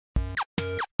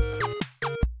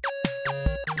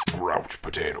couch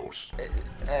potatoes.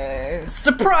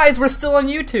 Surprise! We're still on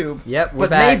YouTube. Yep, we're but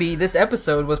back. maybe this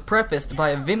episode was prefaced by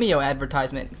a Vimeo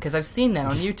advertisement because I've seen that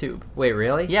on YouTube. Wait,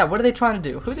 really? Yeah, what are they trying to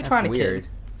do? Who are they trying to weird.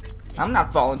 kid? I'm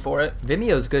not falling for it.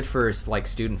 Vimeo's good for like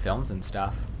student films and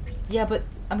stuff. Yeah, but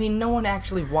I mean, no one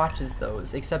actually watches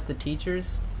those except the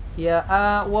teachers.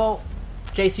 Yeah. Well,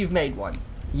 Jace, you've made one.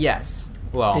 yes.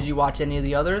 Well, Did you watch any of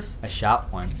the others? I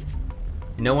shot one.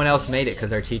 No one else made it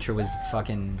because our teacher was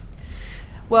fucking.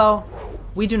 Well,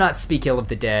 we do not speak ill of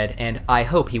the dead, and I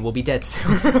hope he will be dead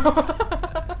soon.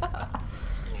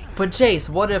 But Jace,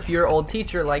 what if your old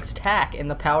teacher likes tack and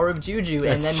the power of Juju,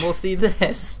 and then we'll see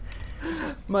this?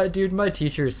 My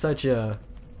teacher is such a.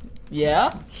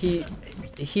 Yeah? He's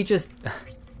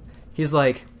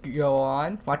like, Go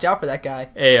on. Watch out for that guy.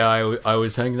 hey, I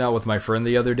was hanging out with my friend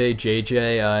the other day,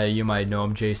 JJ. You might know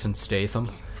him, Jason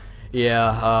Statham.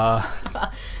 Yeah.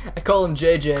 I call him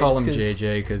JJ. Call him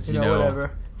JJ because you know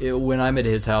whatever. When I'm at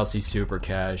his house, he's super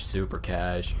cash.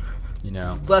 You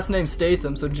know. His last name's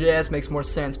Statham, so JS makes more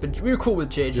sense, but we're cool with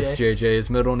JJ. Just JJ. His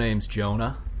middle name's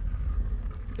Jonah.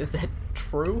 Is that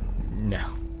true? No.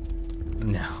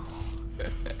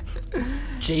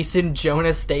 Jason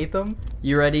Jonah Statham?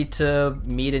 You ready to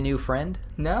meet a new friend?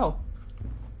 No.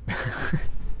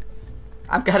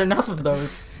 I've got enough of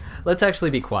those. Let's actually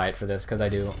be quiet for this, because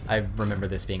I remember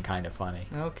this being kind of funny.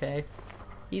 Okay.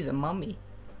 He's a mummy.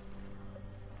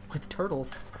 With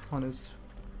turtles on his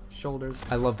shoulders.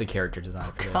 I love the character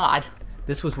design for this. God.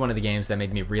 This was one of the games that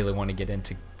made me really want to get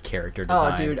into character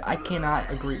design. Oh, dude, I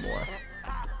cannot agree more.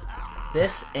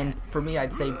 This, and for me,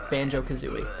 I'd say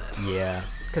Banjo-Kazooie. Yeah.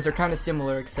 Because they're kind of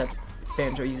similar, except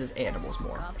Banjo uses animals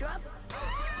more.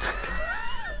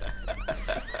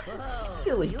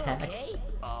 Silly tack.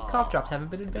 Cough drops haven't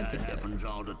been invented yet.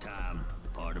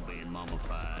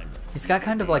 He's got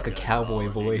kind of like a cowboy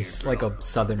voice, like a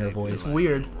southerner voice.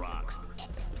 Weird.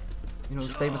 You know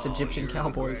those famous Egyptian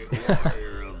cowboys.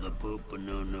 The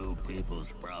Pupanunu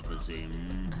people's prophecy.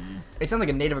 It sounds like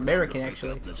a Native American,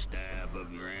 actually. The staff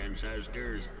of your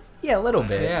ancestors. Yeah, a little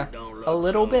bit. Yeah. A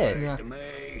little bit. Yeah.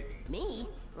 Me?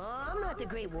 Oh, I'm not the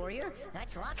Great Warrior.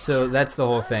 That's Locke. So that's the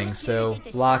whole thing. So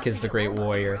Locke is the Great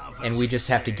Warrior, and we just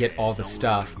have to get all the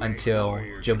stuff until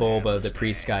Jibolba, the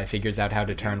priest guy, figures out how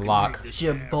to turn Locke.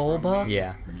 Jibolba?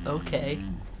 Yeah. Okay.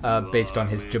 Based on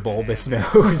his Jibolbus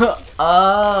nose.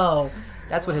 Oh!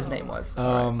 That's what his name was.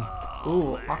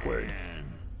 Ooh, Awkward.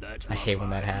 I hate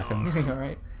when that happens.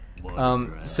 Alright.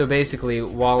 So basically,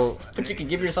 while But you can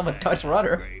give yourself a Dutch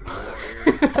rudder.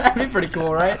 That'd be pretty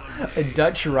cool, right? a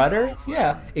Dutch rudder?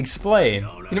 Yeah. Explain.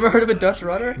 You never heard of a Dutch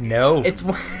rudder? No. It's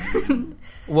when...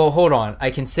 Well, hold on.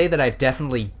 I can say that I've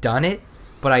definitely done it,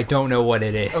 but I don't know what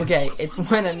it is. Okay, it's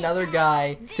when another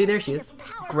guy... See, there she is.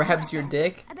 Grabs your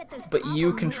dick, but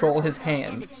you control his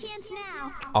hand.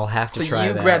 I'll have to So try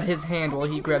you that. grab his hand while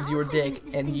he grabs your dick,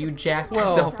 and you jack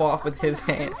yourself off with his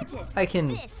hand.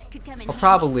 I'll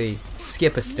probably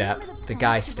skip a step, the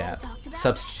guy step,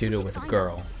 substitute it with a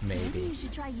girl, maybe.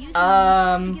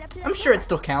 I'm sure it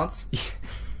still counts.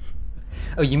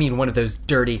 Oh, you mean one of those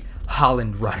dirty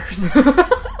Holland rudders?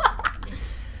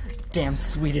 Damn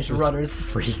Swedish Those rudders.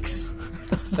 freaks.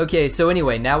 Okay, so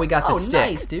anyway, now we got the Oh, stick,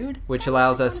 nice, dude. which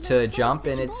allows us to jump,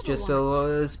 and it's just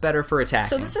it's better for attacking.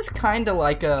 So this is kind of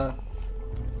like a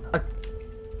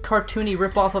cartoony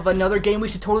ripoff of another game we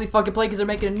should totally fucking play because they're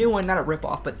making a new one. Not a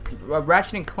ripoff, but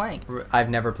Ratchet and Clank. I've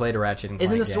never played a Ratchet and Clank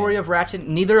Isn't the story game. of Ratchet?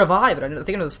 Neither have I, but I think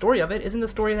I know the story of it. Isn't the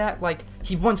story that like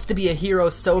he wants to be a hero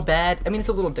so bad? I mean, it's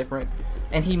a little different.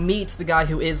 And he meets the guy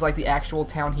who is like the actual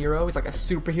town hero. He's like a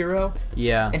superhero.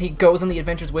 Yeah. And he goes on the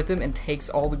adventures with him and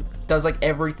does like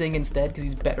everything instead because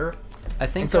he's better. I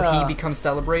think And so he becomes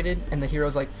celebrated, and the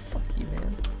hero's like, "Fuck you,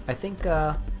 man." I think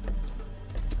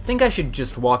I should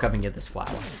just walk up and get this flower.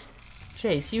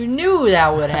 Chase, you knew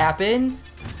that would happen.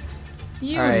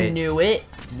 You Alright. knew it.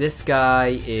 This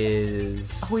guy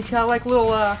is Oh, he's got like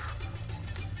little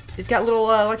he's got little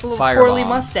like a little Fire twirly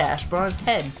bombs. mustache, but on his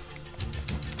head.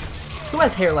 Who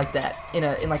has hair like that in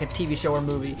like a TV show or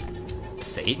movie?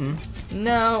 Satan.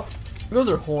 No, those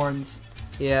are horns.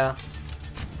 Yeah.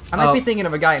 I might Oh. be thinking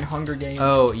of a guy in Hunger Games.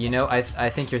 Oh, you know, I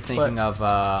think you're thinking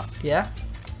Yeah?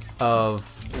 of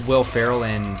Will Ferrell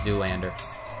in Zoolander.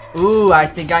 Ooh, I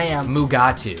think I am.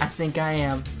 Mugatu. I think I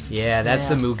am. Yeah, that's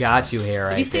Yeah. the Mugatu hair right there.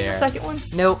 Have you seen the second one?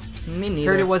 Nope. Me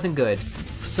neither. Heard it wasn't good.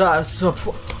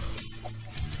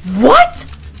 What?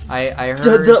 I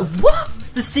heard. What?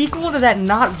 The sequel to that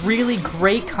not really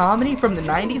great comedy from the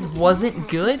 90s wasn't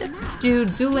good? Dude,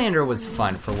 Zoolander was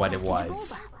fun for what it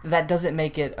was. that doesn't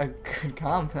make it a good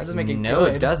comp. That doesn't make it good. No,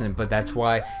 it doesn't, but that's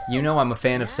why, I'm a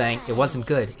fan of saying it wasn't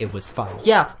good, it was fun.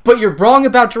 Yeah, but you're wrong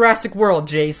about Jurassic World,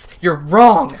 Jace. You're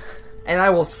wrong. And I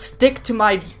will stick to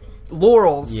my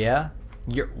laurels. Yeah?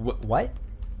 What?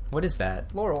 What is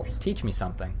that? Laurels. Teach me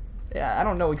something. Yeah, I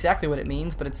don't know exactly what it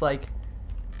means, but it's like...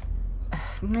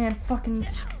 Man, fuck.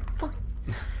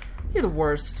 You're the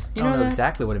worst. You I don't know that?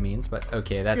 exactly what it means, but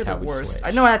okay, that's You're how the we worst. switch.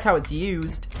 I know that's how it's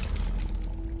used.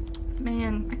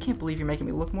 Man, I can't believe you're making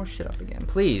me look more shit up again.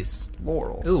 Please.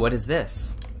 Laurels. Ooh, what is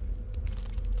this?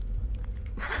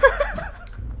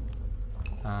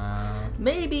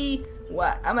 Maybe...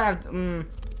 What? I'm gonna have to...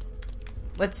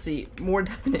 let's see. More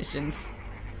definitions.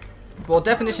 Well,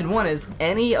 definition 1 is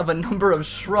any of a number of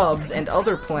shrubs and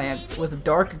other plants with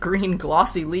dark green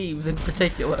glossy leaves in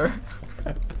particular.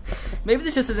 Maybe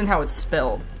this just isn't how it's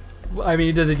spelled. I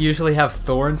mean, does it usually have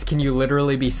thorns? Can you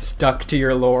literally be stuck to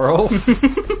your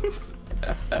laurels?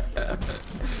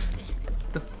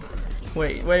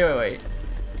 Wait.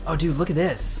 Oh, dude, look at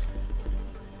this.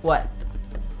 What?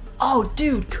 Oh,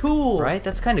 dude, cool. Right?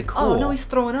 That's kind of cool. Oh, no, he's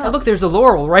throwing up. Oh, look, there's a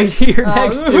laurel right here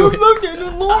next to it. Look at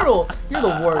the laurel. You're the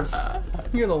worst.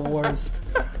 You're the worst.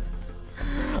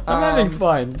 I'm having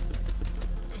fun.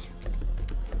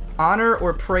 Honor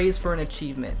or praise for an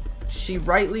achievement. She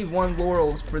rightly won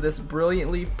laurels for this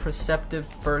brilliantly perceptive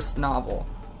first novel.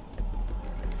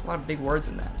 A lot of big words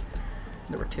in that.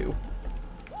 There were two.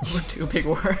 There were two big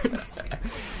words.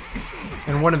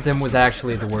 And one of them was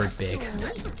actually the word big.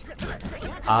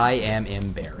 I am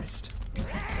embarrassed.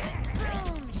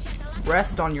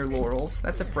 Rest on your laurels.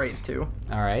 That's a phrase too.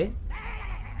 Alright.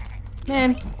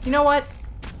 Man, you know what?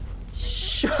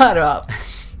 Shut up.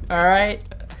 Alright?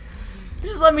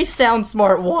 Just let me sound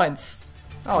smart once.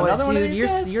 Oh, Well, another one of dude, these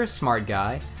guys? you're a smart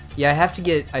guy. Yeah, I have to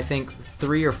get, I think,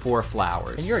 3 or 4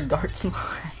 flowers. And you're a guard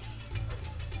smart.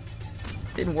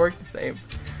 Didn't work the same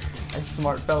as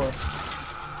smart fella.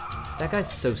 That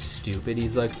guy's so stupid.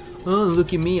 He's like, oh,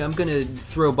 look at me, I'm gonna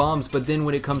throw bombs, but then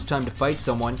when it comes time to fight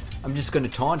someone, I'm just gonna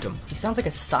taunt him. He sounds like a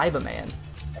Cyberman,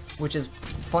 which is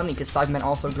funny because Cybermen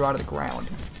also grow out of the ground.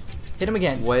 Hit him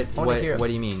again. What I wanna hear him. do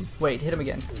you mean? Wait, hit him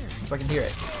again so I can hear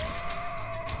it.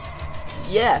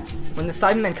 Yeah, when the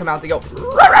Cybermen come out, they go.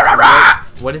 Rah, rah, rah, rah!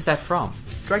 What is that from?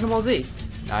 Dragon Ball Z.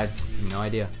 I have no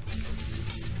idea.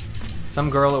 Some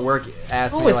girl at work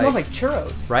asked Oh, me, it smells like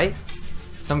churros. right?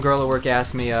 Some girl at work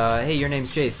asked me, hey, your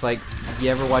name's Jace, like, you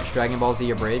ever watch Dragon Ball Z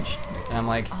Abridged? And I'm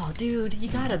like, Oh, dude, you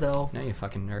gotta though. no, you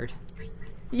fucking nerd.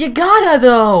 You gotta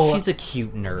though. She's a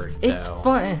cute nerd, though. It's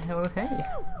fun. Well, hey.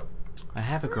 I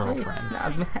have a girlfriend.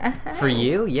 Nah, For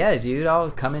you? Yeah, dude,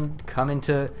 I'll come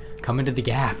into the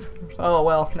gap. Oh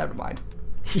well, never mind.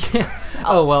 Yeah.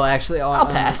 Oh, well, actually, I'll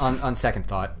pass. On second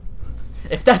thought.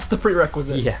 If that's the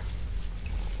prerequisite. Yeah.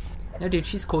 No, dude,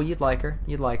 she's cool. You'd like her.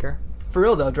 You'd like her. For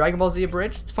real though, Dragon Ball Z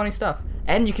Abridged, it's funny stuff.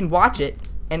 And you can watch it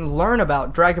and learn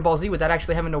about Dragon Ball Z without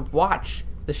actually having to watch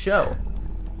the show.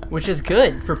 Which is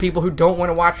good for people who don't want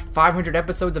to watch 500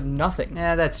 episodes of nothing.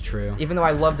 Yeah, that's true. Even though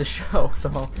I love the show,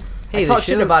 so Hey, I the talk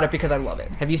shit show- about it because I love it.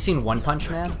 Have you seen One Punch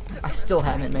Man? I still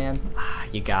haven't, man. Ah,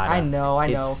 you gotta. I know.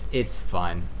 It's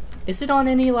fun. Is it on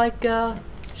any, like,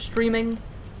 streaming?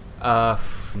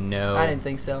 No. I didn't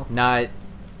think so. Not.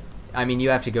 I mean, you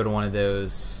have to go to one of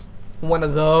those. One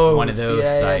of those.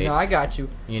 Yeah, sites. Yeah, no, I got you.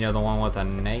 You know, the one with a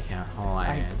naked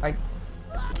line.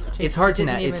 It's Jason hard to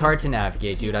didn't it's even- hard to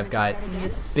navigate, dude. I've got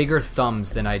Yes. bigger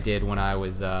thumbs than I did when I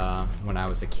was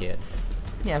a kid.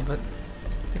 Yeah, but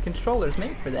the controller's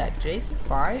made for that, Jason.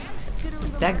 Fine.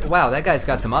 That guy's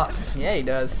got some ups. Yeah, he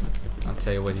does. I'll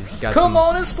tell you what, he's got Come some.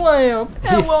 on and slam,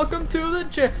 and welcome to the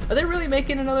gym. Are they really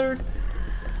making another?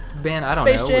 Man, I don't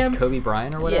Space know, Jam? with Kobe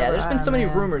Bryant or whatever. Yeah, there's been so many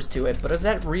Man. rumors to it, but is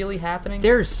that really happening?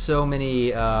 There's so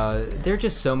many. There are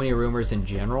just so many rumors in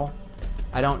general.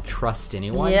 I don't trust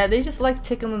anyone. Yeah, they just like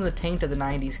tickling the taint of the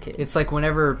 '90s kids. It's like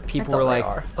whenever people That's all were they like,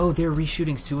 are. "Oh, they're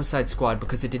reshooting Suicide Squad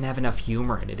because it didn't have enough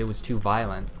humor in it. It was too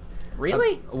violent."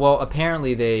 really? Well,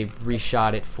 apparently they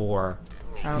reshot it for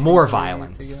I don't more think so, we need to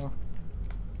violence. go.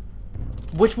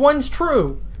 Which one's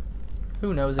true?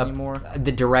 Who knows anymore?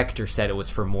 The director said it was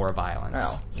for more violence. Oh,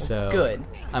 well, so good.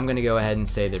 I'm gonna go ahead and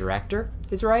say the director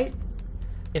is right.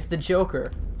 If the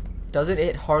Joker doesn't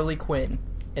hit Harley Quinn,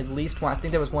 at least one. I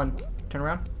think there was one. Turn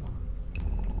around.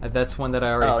 That's one that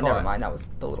I already Oh, fought. never mind. That was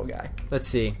the little guy. Let's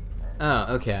see.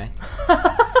 Oh, okay.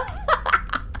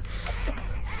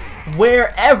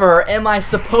 Wherever am I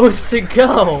supposed to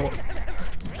go?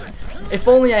 If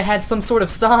only I had some sort of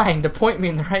sign to point me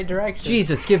in the right direction.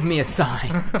 Jesus, give me a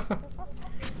sign.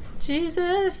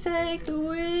 Jesus, take the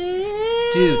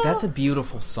wheel. Dude, that's a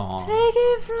beautiful song. Take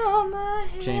it from my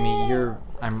hand. Jamie,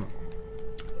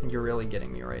 You're really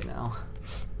getting me right now.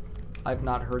 I've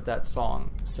not heard that song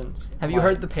since. Have you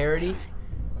heard the parody?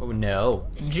 Oh no.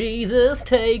 Jesus,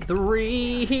 take the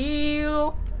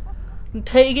reel.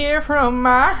 Take it from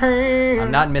my hand.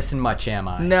 I'm not missing much, am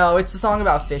I? No, it's a song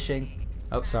about fishing.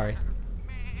 Oh, sorry.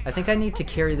 I think I need to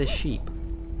carry the sheep.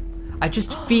 I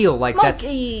just feel like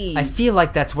Monkey! I feel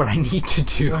like that's what I need to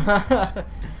do.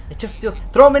 It just feels.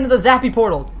 Throw him into the Zappy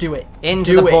portal. Do it.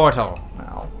 Into Do the it. portal.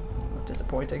 Wow,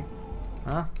 disappointing.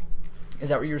 Huh? Is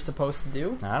that what you were supposed to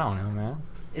do? I don't know, man.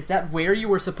 Is that where you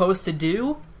were supposed to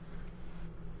do?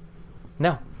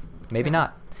 No, maybe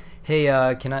not. Hey,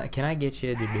 can I get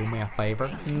you to do me a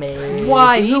favor? Maybe.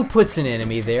 Why? Who puts an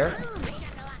enemy there?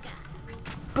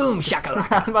 Boom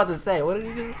shakalaka. I was about to say, what did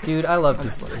he do? Dude, I loved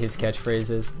his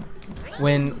catchphrases.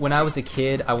 When I was a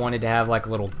kid, I wanted to have like a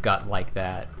little gut like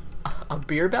that. A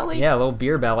beer belly? Yeah, a little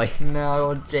beer belly.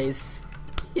 No, Jace.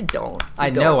 You don't. I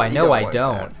know I want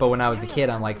don't. that. But when I was a kid,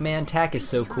 I'm like, man, tack is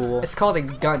so cool. It's called a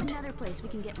gunt. Another place we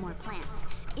can get more plants.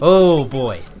 Oh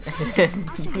boy.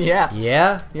 Yeah.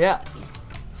 Yeah? Yeah.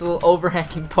 It's a little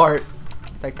overhanging part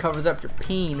that covers up your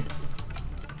peen.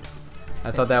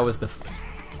 I thought that was the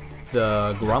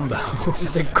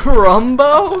grumbo. The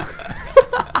grumbo?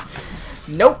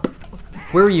 Nope.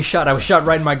 Where were you shot? I was shot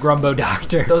right in my grumbo,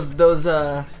 doctor. Those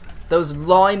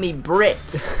limey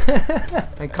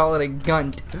Brits. I call it a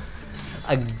gunt.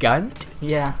 A gunt?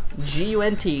 Yeah.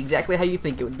 G-U-N-T, exactly how you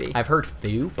think it would be. I've heard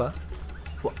fupa.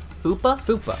 What, fupa?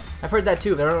 Fupa. I've heard that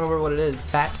too, but I don't remember what it is.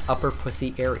 Fat upper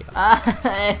pussy area.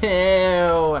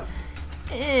 Ew.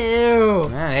 Ew.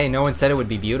 Man, hey, no one said it would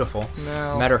be beautiful.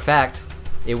 No. Matter of fact,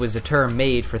 it was a term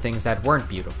made for things that weren't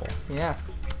beautiful. Yeah.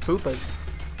 Fupas.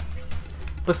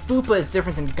 But fupa is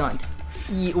different than gunt.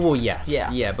 Well, yes. Yeah.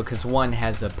 Yeah, because one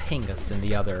has a pingus and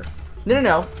the other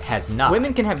No. has not.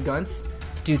 Women can have gunts.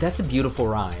 Dude, that's a beautiful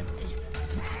rhyme.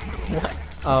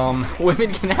 What?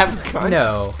 Women can have guns?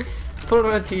 No. Put it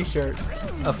on a t-shirt.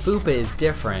 A fupa is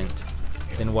different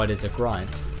than what is a grunt.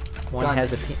 One Gunt.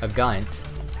 has a gunt.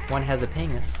 One has a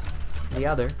pingus. The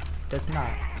other does not.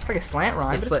 It's like a slant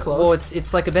rhyme, but it's like, close. well,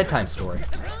 it's like a bedtime story.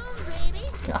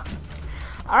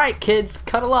 Alright, kids,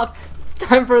 cuddle up. It's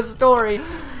time for a story.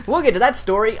 We'll get to that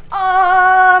story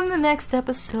on the next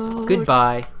episode.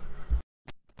 Goodbye.